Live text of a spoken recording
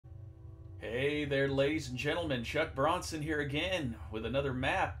Hey there, ladies and gentlemen. ChuckBronson here again with another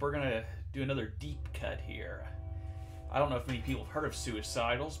map. We're going to do another deep cut here. I don't know if many people have heard of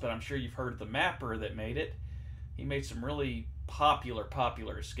Suicidals, but I'm sure you've heard of the mapper that made it. He made some really popular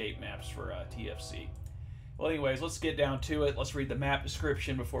escape maps for TFC. Well, anyways, let's get down to it. Let's read the map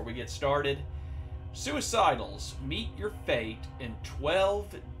description before we get started. Suicidals. Meet your fate in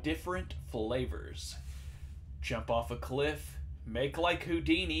 12 different flavors. Jump off a cliff. Make like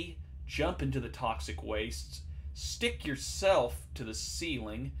Houdini. Jump into the toxic wastes. Stick yourself to the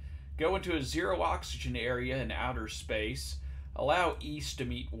ceiling. Go into a zero oxygen area in outer space. Allow east to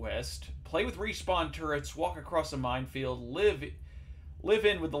meet west. Play with respawn turrets. Walk across a minefield. Live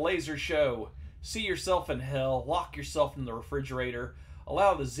in with the laser show. See yourself in hell. Lock yourself in the refrigerator.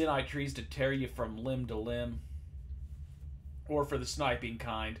 Allow the Zenite trees to tear you from limb to limb. Or for the sniping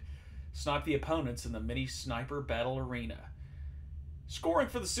kind, snipe the opponents in the mini sniper battle arena. Scoring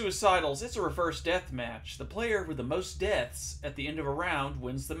for the Suicidals, it's a reverse death match. The player with the most deaths at the end of a round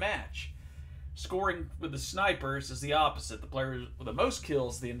wins the match. Scoring with the snipers is the opposite. The player with the most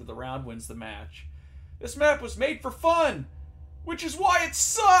kills at the end of the round wins the match. This map was made for fun, which is why it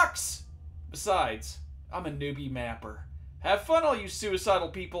sucks! Besides, I'm a newbie mapper. Have fun, all you suicidal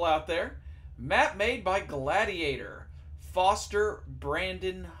people out there. Map made by Gladiator. Foster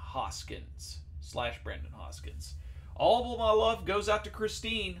Hoskins. / Brandon Hoskins. All of my love goes out to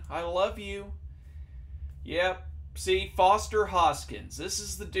Christine. I love you. Yep. See, Foster Hoskins. This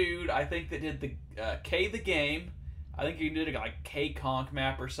is the dude, I think, that did the K the Game. I think he did a like K-Conk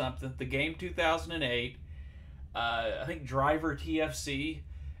map or something. The Game 2008. I think Driver TFC.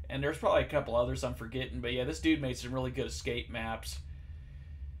 And there's probably a couple others I'm forgetting. But yeah, this dude made some really good escape maps.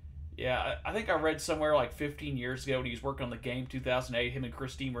 Yeah, I think I read somewhere like 15 years ago when he was working on the Game 2008, him and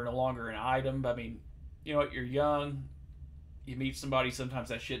Christine were no longer an item. I mean, you know what, you're young, you meet somebody, sometimes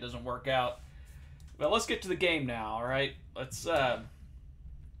that shit doesn't work out. But let's get to the game now, alright? Let's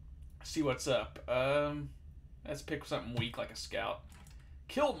see what's up. Let's pick something weak like a scout.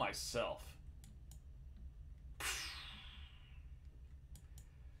 Killed myself.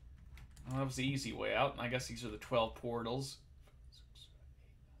 Well, that was the easy way out, and I guess these are the 12 portals.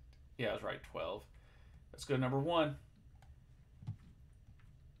 Yeah, I was right, 12. Let's go to number 1.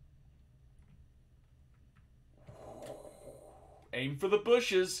 Aim for the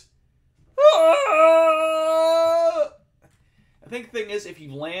bushes. I think the thing is, if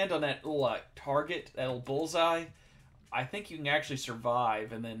you land on that little target, that little bullseye, I think you can actually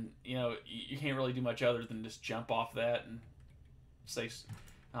survive, and then, you know, you can't really do much other than just jump off that and say,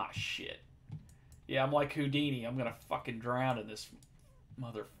 ah, shit. Yeah, I'm like Houdini. I'm gonna fucking drown in this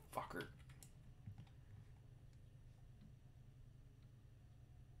motherfucker.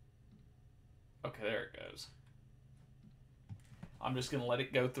 Okay, there it goes. I'm just going to let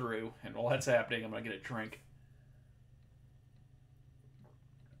it go through, and while that's happening, I'm going to get a drink.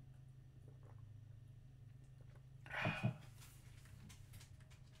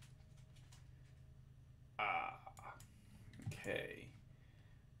 Okay.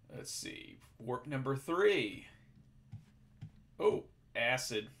 Let's see. Warp number 3. Oh,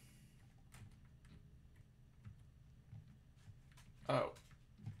 acid. Oh.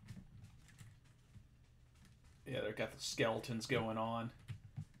 Yeah, they've got the skeletons going on.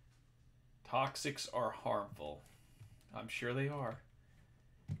 Toxics are harmful. I'm sure they are.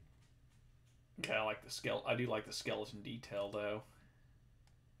 Okay, I like the I do like the skeleton detail, though.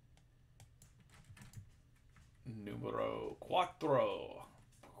 Numero 4.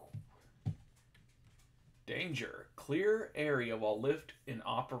 Danger. Clear area while lift in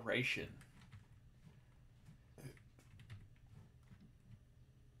operation.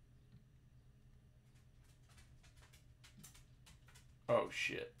 Oh,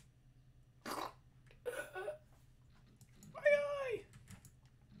 shit. My eye!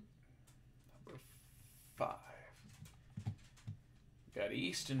 Number 5. We got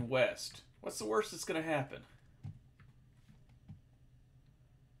east and west. What's the worst that's going to happen?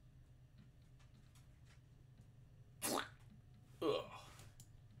 Ugh.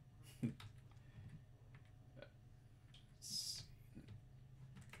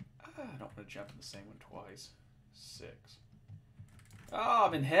 I don't want to jump in the same one twice. 6. Oh,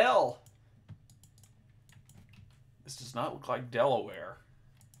 I'm in hell. This does not look like Delaware.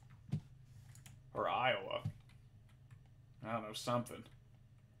 Or Iowa. I don't know, something.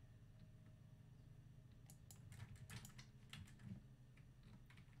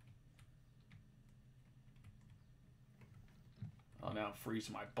 Oh, now I'm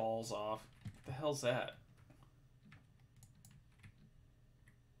freezing my balls off. What the hell's that?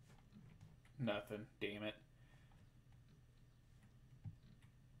 Nothing. Damn it.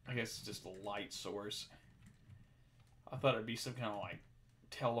 I guess it's just a light source. I thought it'd be some kind of like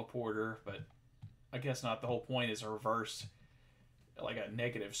teleporter, but I guess not. The whole point is a reverse, like a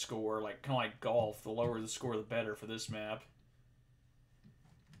negative score, like kind of like golf. The lower the score, the better for this map.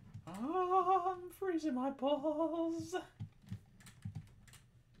 Oh, I'm freezing my balls.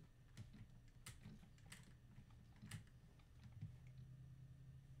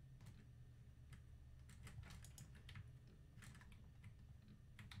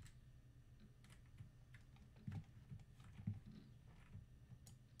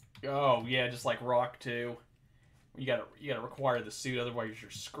 Oh yeah, just like Rock 2. You gotta require the suit, otherwise you're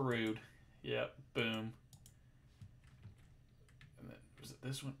screwed. Yep, boom. And then was it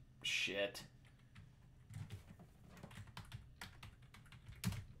this one? Shit.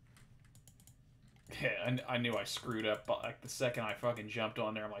 Yeah, I knew I screwed up, but like the second I fucking jumped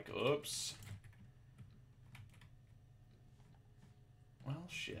on there, I'm like, oops. Well,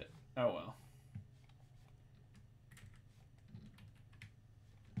 shit. Oh well.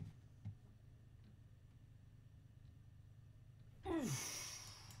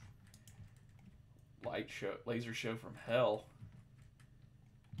 Light show, laser show from hell.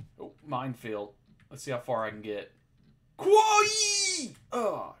 Oh, minefield. Let's see how far I can get. Kwoi!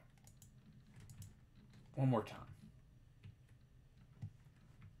 Oh. One more time.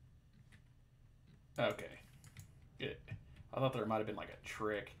 Okay. Good. I thought there might have been like a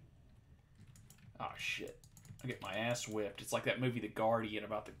trick. Oh shit. I get my ass whipped. It's like that movie The Guardian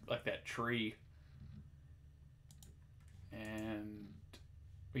about the like that tree. And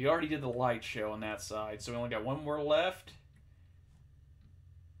we already did the light show on that side, so we only got one more left.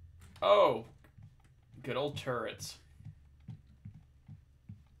 Oh, good old turrets.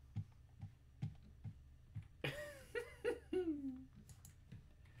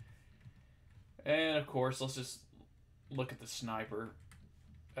 And of course, let's just look at the sniper,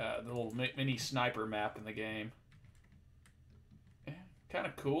 the little mini sniper map in the game. Yeah, kind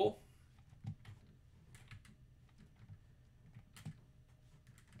of cool.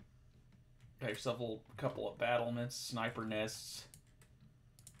 Got yourself a couple of battlements, sniper nests.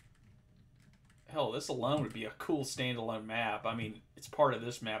 Hell, this alone would be a cool standalone map. I mean, it's part of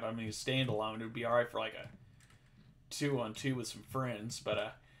this map. I mean, standalone, it would be alright for like a 2-on-2 with some friends.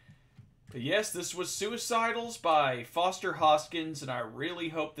 But yes, this was Suicidals by Foster Hoskins, and I really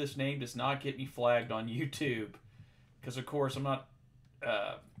hope this name does not get me flagged on YouTube. Because, of course, I'm not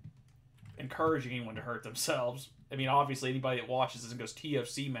encouraging anyone to hurt themselves. I mean, obviously, anybody that watches this and goes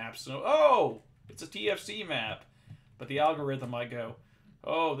TFC maps, so, oh, it's a TFC map. But the algorithm might go,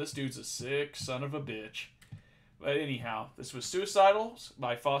 oh, this dude's a sick son of a bitch. But anyhow, this was Suicidals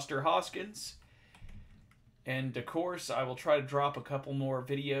by Foster Hoskins. And, of course, I will try to drop a couple more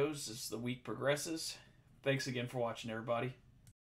videos as the week progresses. Thanks again for watching, everybody.